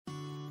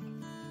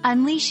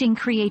Unleashing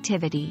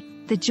creativity,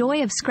 the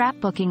joy of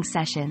scrapbooking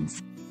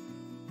sessions.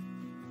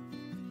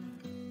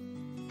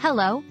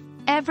 Hello,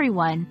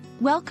 everyone.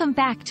 Welcome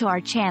back to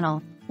our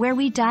channel, where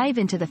we dive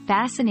into the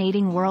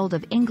fascinating world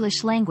of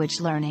English language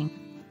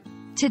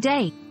learning.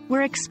 Today,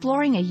 we're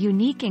exploring a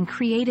unique and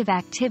creative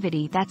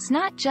activity that's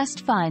not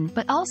just fun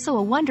but also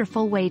a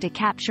wonderful way to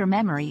capture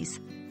memories: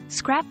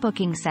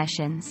 scrapbooking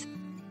sessions.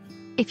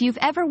 If you've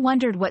ever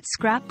wondered what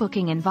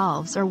scrapbooking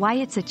involves or why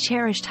it's a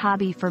cherished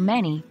hobby for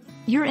many,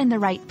 you're in the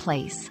right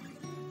place.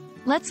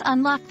 Let's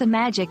unlock the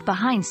magic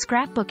behind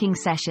scrapbooking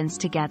sessions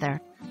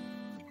together.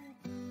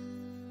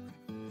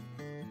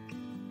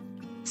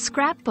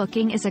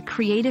 Scrapbooking is a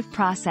creative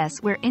process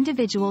where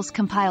individuals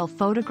compile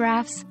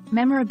photographs,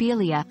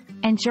 memorabilia,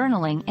 and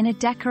journaling in a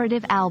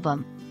decorative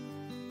album.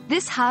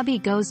 This hobby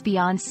goes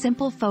beyond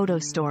simple photo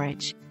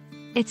storage.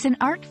 It's an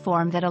art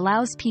form that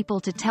allows people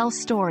to tell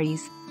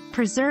stories,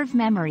 preserve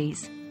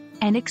memories,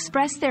 and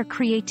express their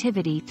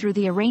creativity through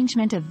the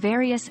arrangement of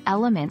various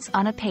elements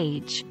on a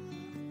page.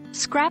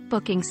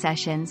 Scrapbooking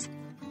sessions,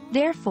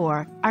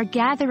 therefore, are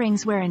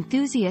gatherings where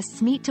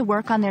enthusiasts meet to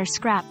work on their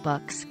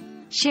scrapbooks,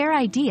 share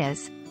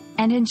ideas,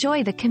 and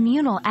enjoy the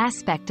communal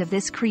aspect of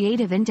this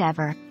creative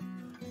endeavor.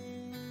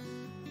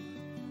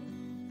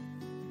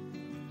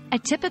 A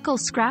typical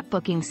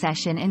scrapbooking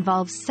session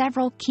involves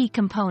several key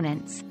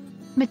components.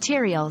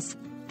 Materials.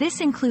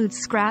 This includes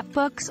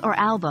scrapbooks or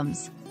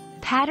albums,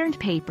 patterned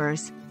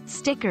papers,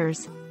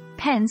 stickers,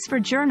 pens for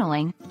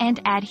journaling,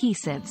 and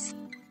adhesives.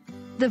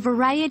 The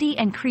variety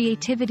and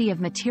creativity of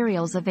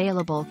materials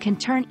available can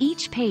turn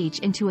each page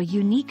into a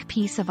unique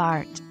piece of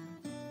art.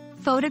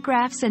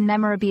 Photographs and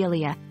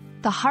memorabilia,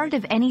 the heart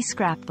of any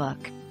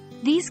scrapbook.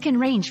 These can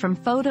range from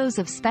photos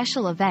of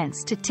special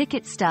events to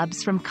ticket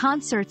stubs from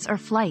concerts or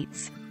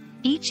flights,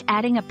 each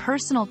adding a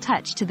personal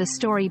touch to the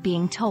story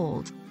being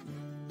told.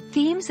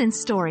 Themes and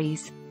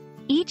stories.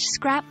 Each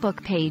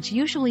scrapbook page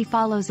usually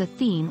follows a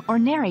theme or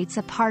narrates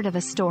a part of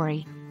a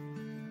story.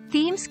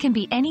 Themes can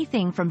be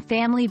anything from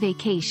family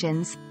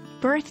vacations,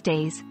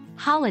 birthdays,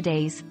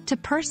 holidays, to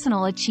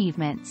personal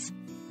achievements.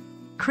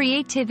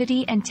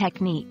 Creativity and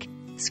technique.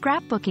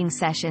 Scrapbooking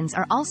sessions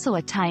are also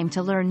a time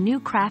to learn new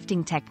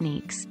crafting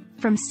techniques,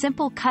 from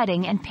simple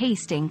cutting and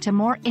pasting to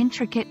more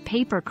intricate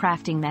paper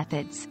crafting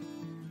methods.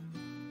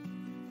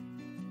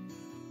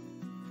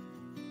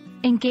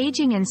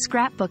 Engaging in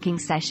scrapbooking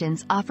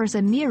sessions offers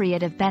a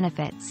myriad of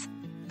benefits.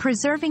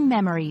 Preserving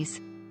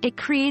memories. It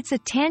creates a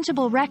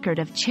tangible record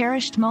of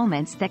cherished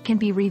moments that can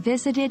be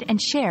revisited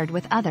and shared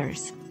with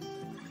others.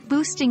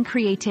 Boosting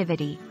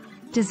creativity.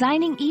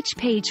 Designing each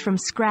page from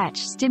scratch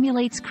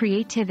stimulates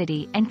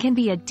creativity and can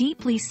be a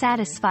deeply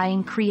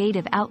satisfying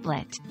creative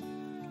outlet.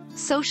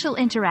 Social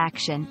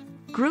interaction.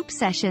 Group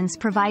sessions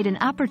provide an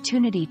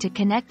opportunity to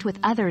connect with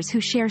others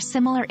who share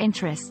similar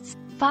interests,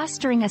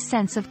 fostering a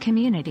sense of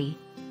community.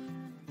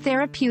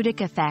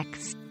 Therapeutic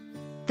effects.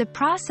 The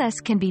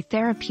process can be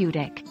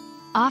therapeutic,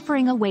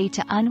 offering a way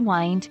to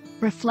unwind,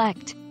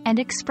 reflect, and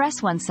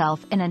express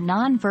oneself in a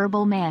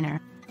non-verbal manner.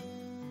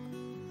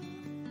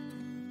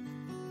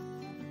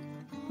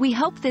 We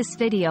hope this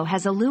video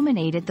has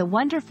illuminated the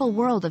wonderful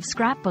world of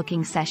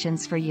scrapbooking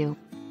sessions for you.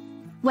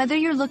 Whether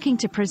you're looking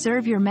to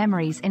preserve your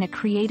memories in a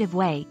creative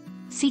way,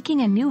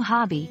 seeking a new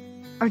hobby,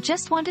 or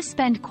just want to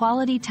spend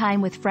quality time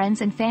with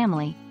friends and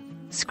family,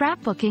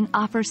 scrapbooking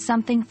offers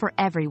something for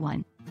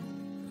everyone.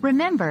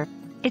 Remember,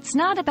 it's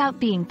not about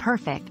being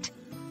perfect.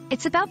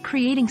 It's about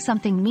creating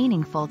something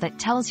meaningful that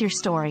tells your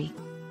story.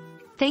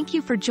 Thank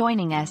you for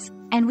joining us,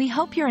 and we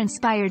hope you're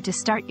inspired to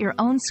start your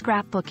own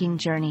scrapbooking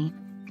journey.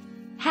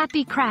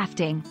 Happy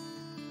crafting!